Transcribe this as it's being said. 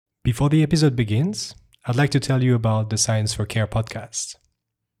Before the episode begins, I'd like to tell you about the Science for Care podcast.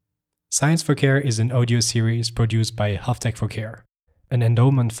 Science for Care is an audio series produced by Health Tech for Care, an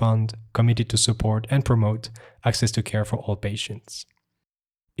endowment fund committed to support and promote access to care for all patients.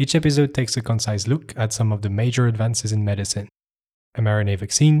 Each episode takes a concise look at some of the major advances in medicine: mRNA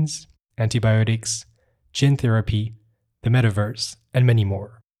vaccines, antibiotics, gene therapy, the metaverse, and many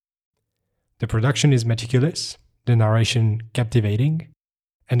more. The production is meticulous, the narration captivating,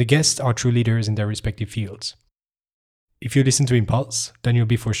 and the guests are true leaders in their respective fields. If you listen to Impulse, then you'll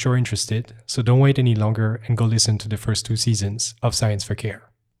be for sure interested, so don't wait any longer and go listen to the first 2 seasons of Science for Care.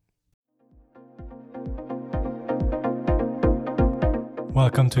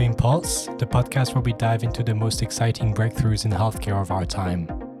 Welcome to Impulse, the podcast where we dive into the most exciting breakthroughs in healthcare of our time.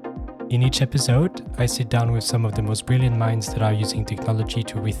 In each episode, I sit down with some of the most brilliant minds that are using technology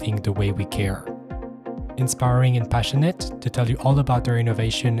to rethink the way we care. Inspiring and passionate to tell you all about their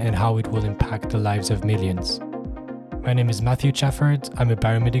innovation and how it will impact the lives of millions. My name is Matthew Chafford. I'm a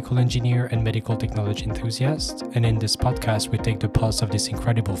biomedical engineer and medical technology enthusiast, and in this podcast we take the pulse of this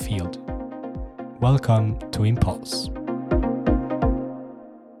incredible field. Welcome to Impulse.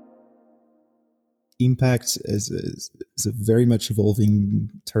 Impact is a very much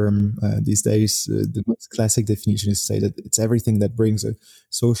evolving term these days. The most classic definition is to say that it's everything that brings a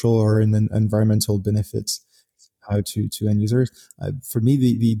social or an environmental benefit out to end users. For me,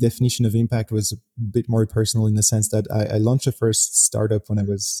 the definition of impact was a bit more personal in the sense that I launched the first startup when I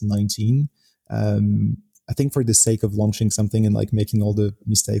was 19. I think for the sake of launching something and like making all the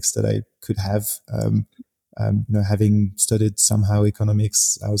mistakes that I could have, having studied somehow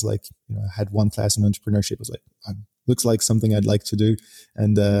economics, I was like, I had one class in entrepreneurship. I was like, looks like something I'd like to do,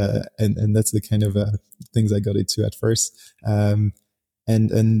 and that's the kind of things I got into at first.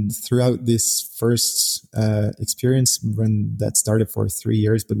 And throughout this first experience, run that started for 3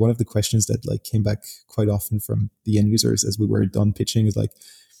 years. But one of the questions that like came back quite often from the end users as we were done pitching is like,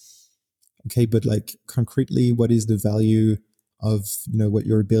 okay, but like concretely, what is the value of what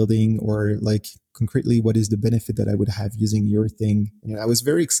you're building, or like concretely what is the benefit that I would have using your thing? I was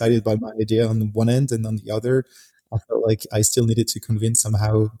very excited by my idea on the one end, and on the other I felt like I still needed to convince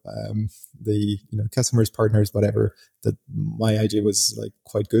somehow the customers, partners, whatever, that my idea was like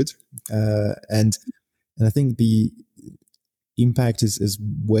quite good, and I think the impact is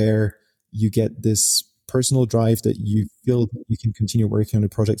where you get this personal drive that you feel you can continue working on a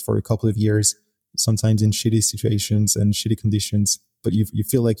project for a couple of years, sometimes in shitty situations and shitty conditions, but you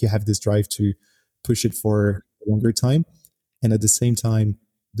feel like you have this drive to push it for a longer time. And at the same time,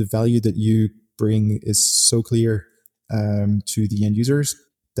 the value that you bring is so clear to the end users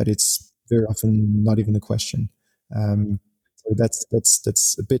that it's very often not even a question. So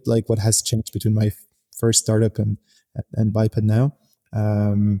that's a bit like what has changed between my first startup and Biped now,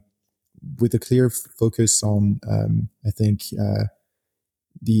 with a clear focus on I think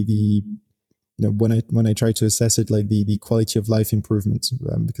the when I try to assess it, like the quality of life improvements,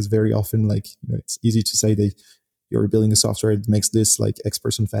 because very often, like, it's easy to say that you're building a software that makes this like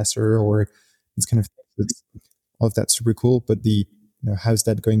X% faster, or this kind of thing. All of that's super cool, but how's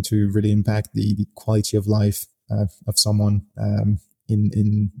that going to really impact the quality of life of someone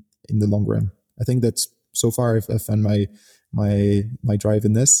in the long run? I think that's so far I've found my drive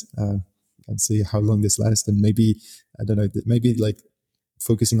in this, and see how long this lasts, and maybe I don't know, maybe like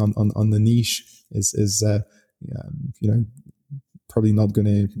focusing on the niche is probably not going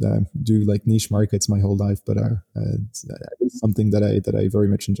to do like niche markets my whole life, but it's something that I very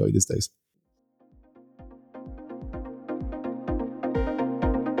much enjoy these days.